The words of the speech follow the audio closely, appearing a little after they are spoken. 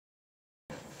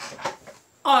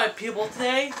Alright people,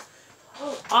 today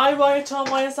I, Ryoto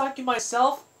Miyazaki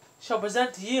myself, shall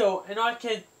present to you an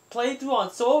arcade playthrough on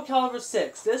SOULCALIBUR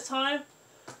VI. This time,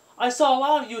 I saw a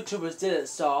lot of YouTubers did it,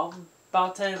 so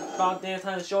about damn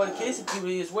time to show it in case of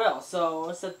TV as well. So,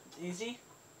 is that easy?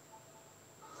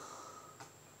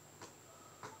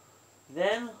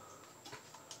 Then,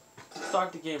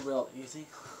 start the game real easy.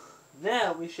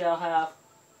 Then we shall have...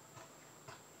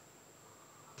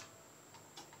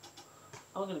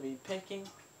 I'm going to be picking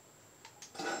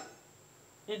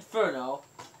Inferno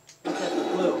instead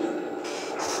of blue.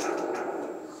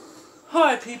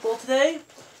 Alright people, today,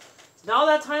 it's now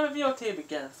that time of videotape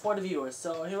again for the viewers.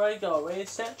 So here I go, ready,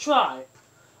 set, try.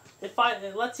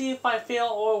 Let's see if I fail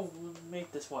or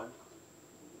make this one.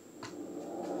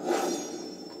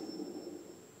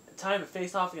 Time to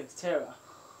face off against Terra.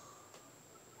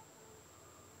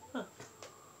 Huh.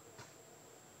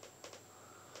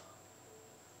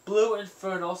 Blue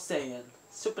Inferno Saiyan.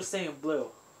 Super Saiyan Blue.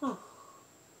 Huh.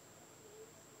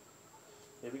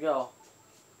 Here we go.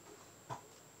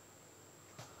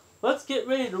 Let's get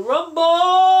ready to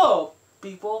rumble,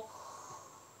 people.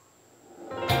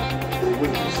 The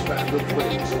wings span the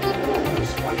flames of the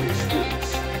glorious fighting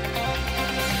spirits.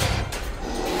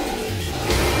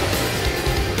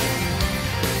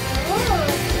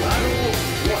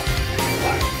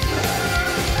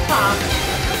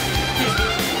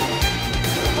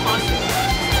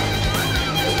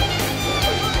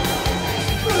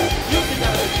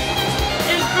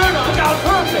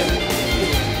 Perfect!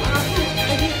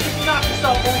 And he knocked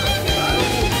himself over.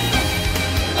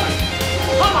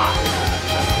 Come on!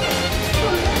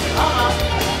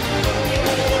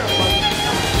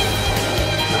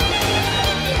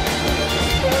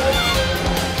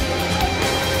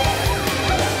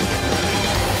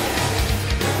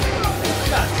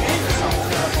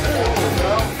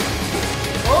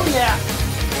 Oh yeah!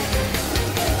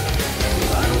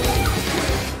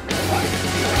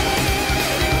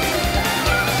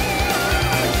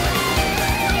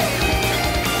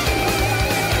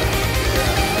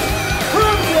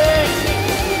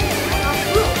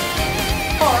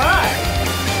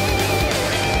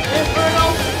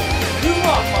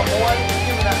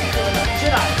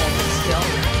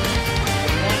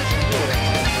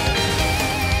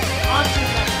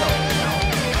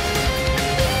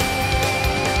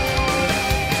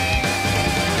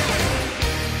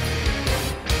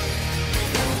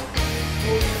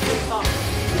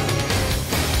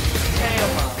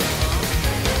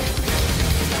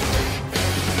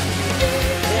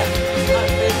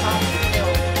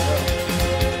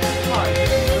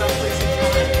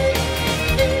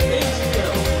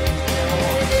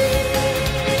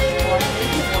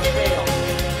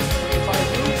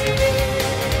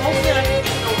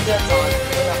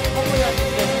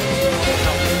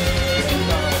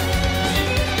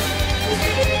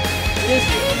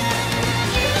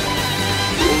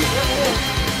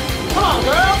 Come on,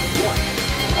 girl!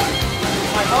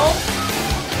 My home?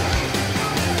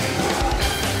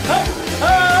 Hey!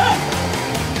 Hey!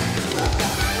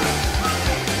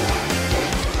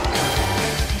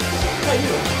 Hey,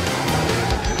 you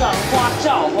gotta watch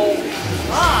out, home.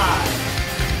 Ah!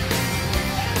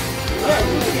 Yeah,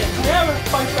 you can never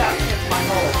fight back against my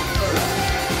home.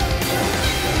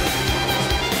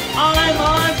 I'm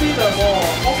unbeatable!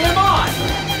 Pokemon!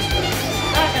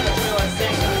 Back in the trailer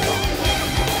saying that song.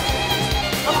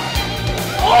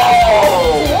 Oh!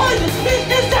 Why just beat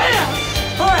his ass?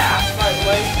 Her ass, by the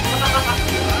way.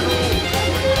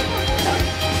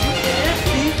 You can't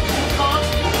beat Con.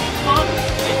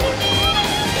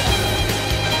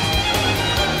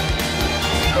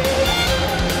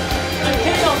 And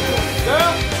KO you,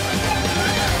 girl.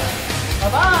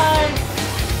 Bye-bye.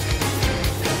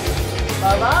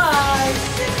 Bye-bye.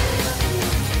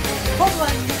 Hopefully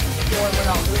I can get this going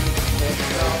without losing this,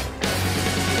 so.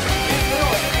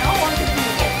 I want to be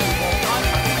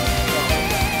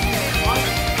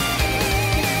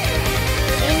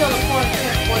any other point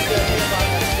can't point to anything about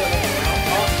that shit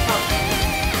all the time.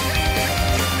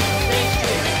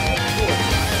 Mainstream.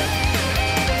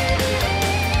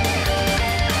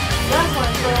 That's my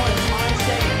trail is my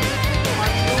saying. My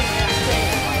true ass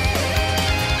saying.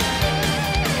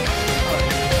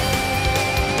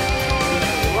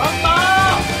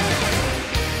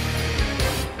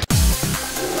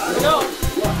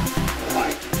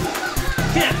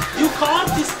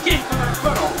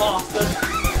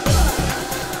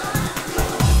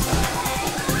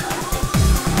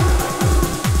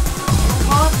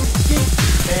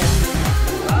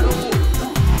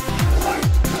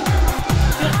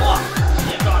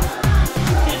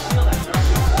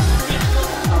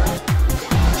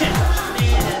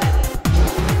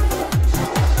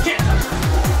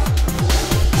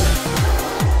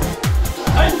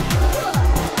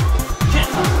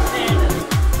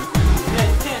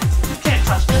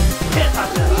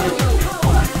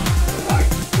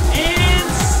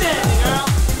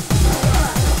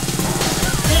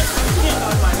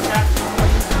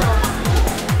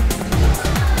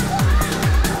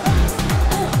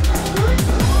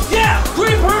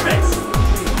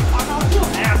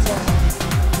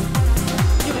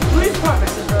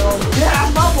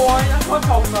 what I'm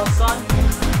talking about, son.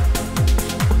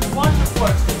 One to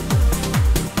four stage.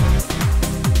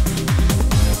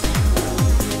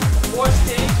 Fourth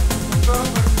stage,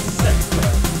 first sixth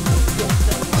grade.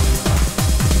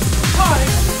 Hi,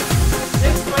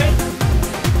 sixth grade,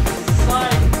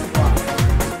 side wide,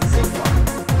 sixth wide.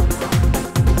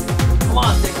 Come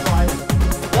on, sixth wide.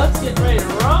 Let's get ready to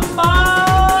rumble!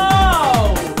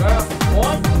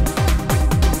 One.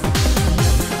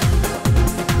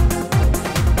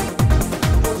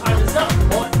 Your time is up,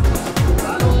 boy.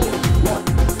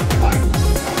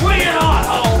 Bring it on,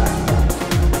 ho!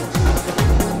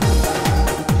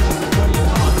 What are you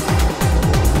on?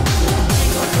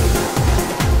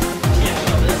 Can't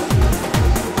show this.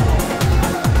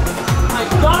 I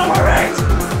got him right!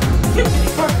 Keep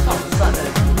getting perfect on the Sunday.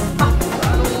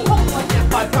 Hopefully I can't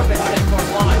find perfect shit for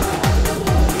life.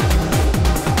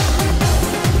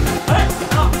 Hey,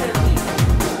 not really.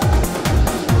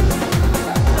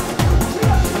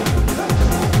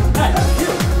 Hey,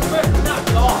 you! Better knock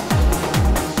it off.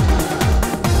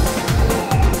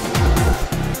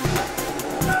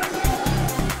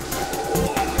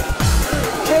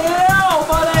 KO,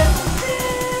 buddy!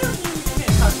 You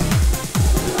can't touch me.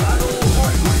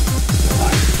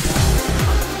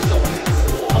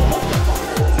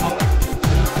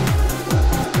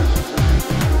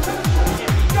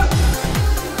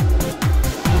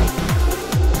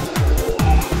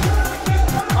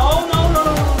 Oh, no, no,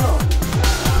 no, no, no.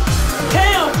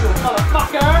 KO you,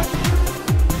 motherfucker!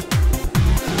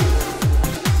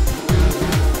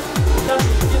 That's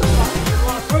what you get, fucking. You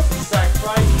want a birthday sack,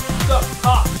 right? So,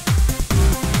 hot.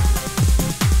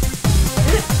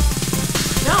 Hit it.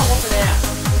 Now I'm whooping ass.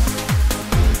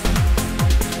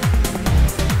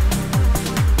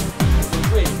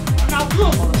 Wait, I'm not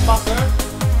blue, motherfucker.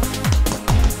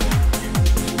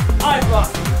 I rock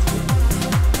this week.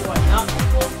 Do I not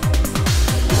know?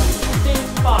 Stage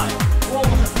 5. We're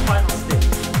almost at the final stage.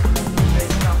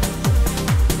 Face down.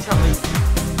 Tell me.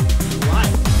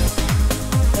 Life.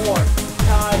 Or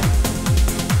die.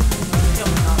 Kill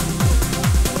me now.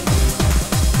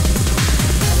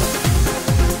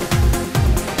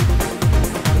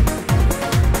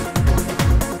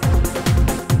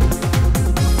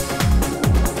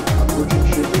 Approaching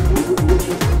ship approval to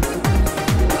achieve.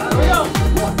 Here we go.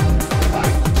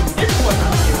 It's what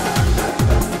I'm here.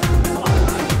 Come on.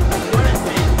 Join it,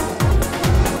 man.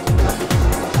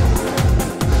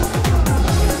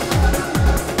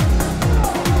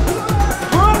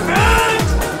 Perfect!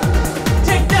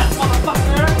 Take that,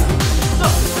 motherfucker!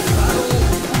 Look.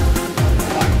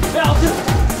 That'll do.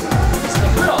 This is the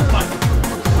real fight.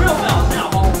 Real battle now,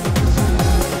 ho.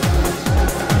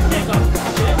 You can't go for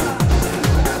shit.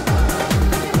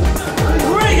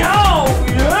 Bring it on!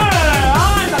 Yeah!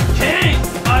 I'm the king,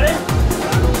 buddy!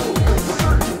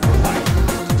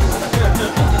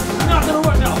 Not gonna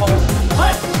work now, ho.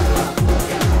 Hey!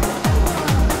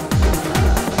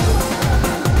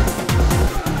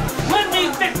 Win me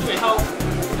victory, ho!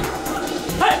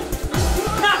 Hey!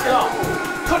 Knock it off!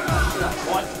 Cook that shit up,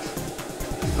 boy!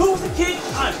 Who's the king?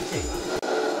 I'm the king.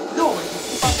 No one can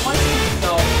keep up my team,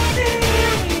 so... Damn,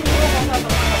 we almost have the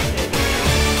final stage.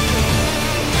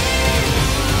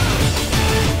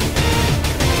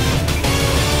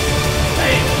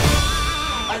 Damn!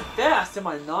 I'm fast, am I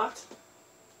not?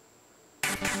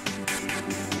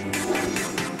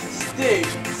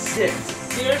 Stage 6.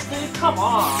 Seriously? Come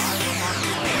on!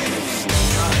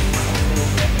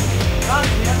 God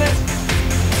damn it!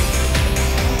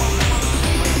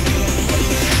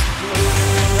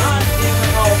 God damn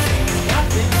it, ho! God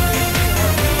damn it!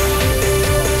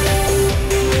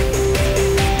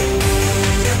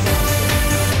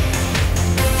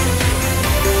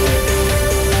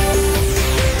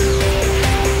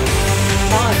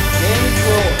 Come on, game is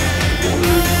over.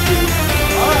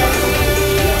 Alright.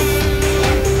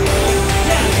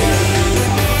 Yeah.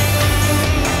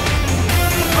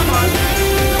 Come on.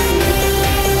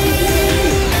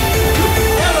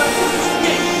 Never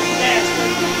escape,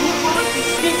 bastard. Who wants to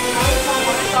escape?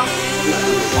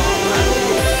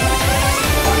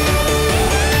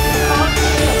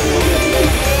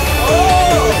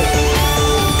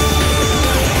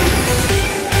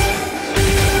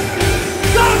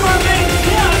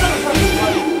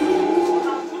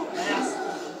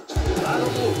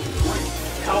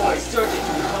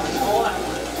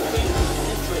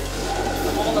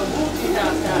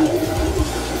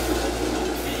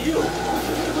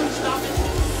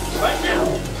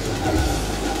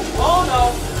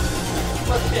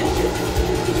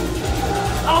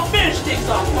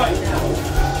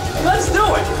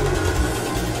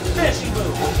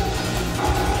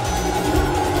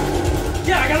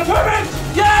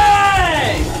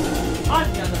 I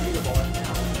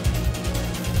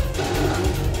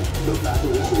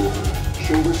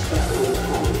show respect for the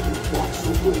power you fought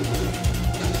so bravely.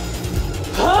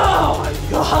 Oh my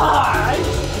god!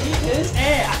 Beat his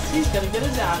ass! He's gonna get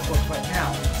his ass whooped right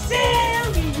now.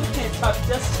 Sammy! You can't touch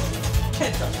this. You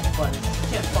can't touch this, buddy. You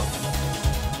can't fuck me.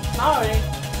 Sorry.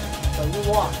 So you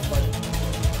won, buddy.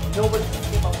 Nobody can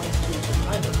keep up my speed.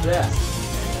 I'm the best.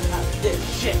 Not this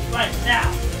shit right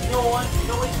now.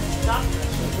 Nobody can stop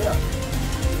this shit here.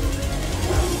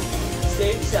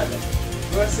 Stage 7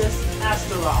 versus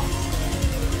Astaroth.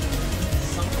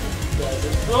 Something does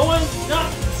it. Going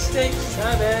up! Stage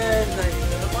 7.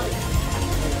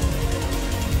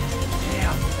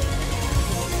 Damn.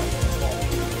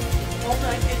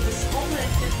 Hopefully I get this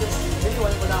video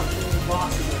in without being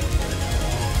lost again.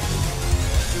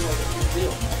 See what we can do.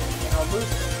 And I'll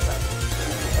lose it in a second.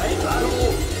 Right?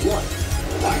 Battle 1.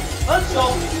 Fight. Let's go!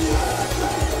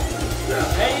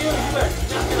 Hey you better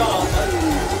knock it off.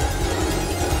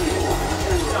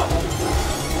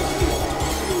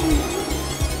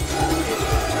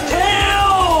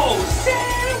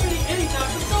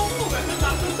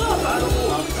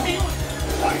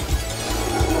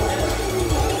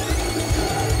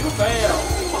 Fail!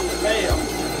 Fucking fail!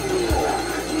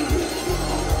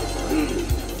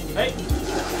 Hey!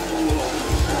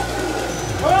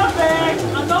 Perfect!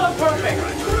 I'm not perfect!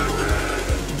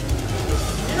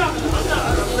 I'm not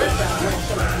gonna rip that shit.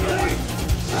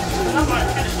 I'm not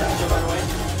gonna finish that shit, by the way.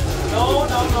 No.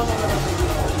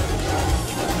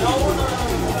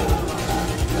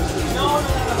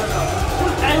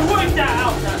 I worked that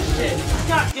out, that shit. I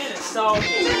got in it, so...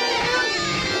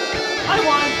 I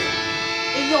won!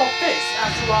 In your face,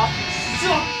 after all.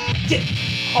 Suck it!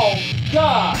 Oh,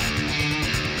 God! I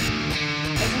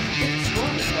think you get this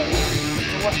one.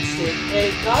 What stage? A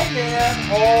nightmare!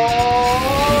 Oh!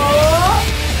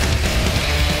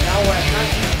 Now we're at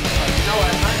nightmare. Now we're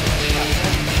at nightmare.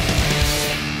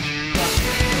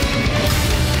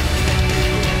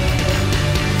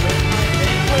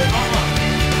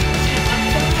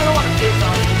 I don't want to face on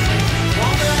these things.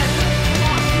 Longer than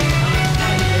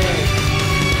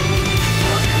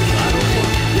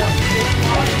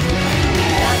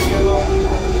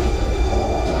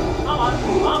Come on.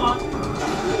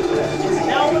 It's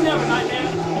now or never, nightmare.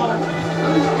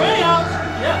 Ready out!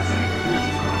 Yes.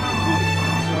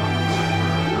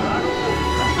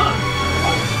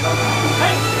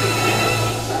 Hey!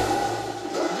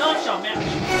 Non-shot match.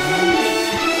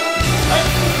 Hey!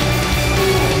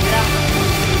 Yeah.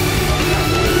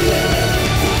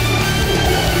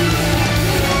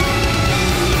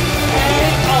 Hey!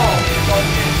 Oh!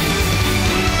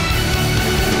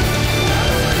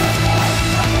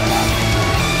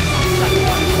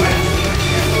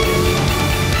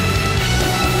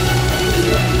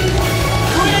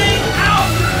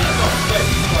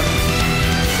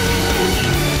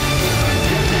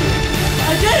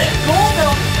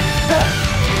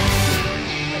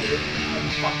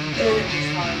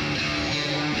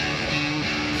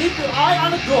 Keep your eye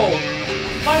on the goal.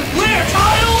 My rare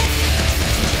tile!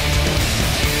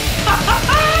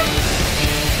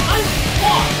 I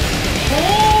won!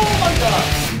 Oh my god!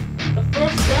 The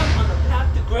first step on the path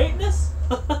to greatness?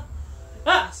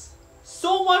 Yes!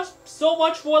 So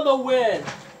much for the win!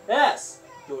 Yes!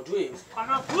 Your dreams are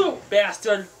not blue,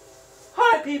 bastard!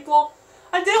 Hi people!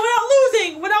 I did without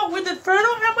losing! With Inferno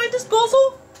at my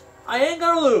disposal? I ain't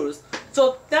gonna lose.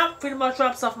 So that pretty much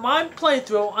wraps up my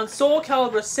playthrough on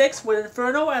SOULCALIBUR 6 with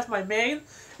Inferno as my main.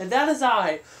 And that is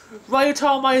I,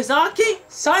 Ryutaro Miyazaki,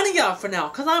 signing out for now.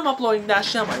 Because I'm uploading that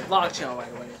shit on my vlog channel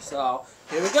right away. So,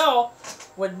 here we go.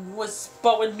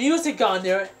 But with music on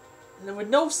there, and with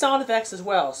no sound effects as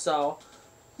well. So,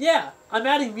 yeah, I'm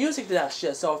adding music to that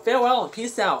shit. So, farewell and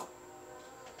peace out.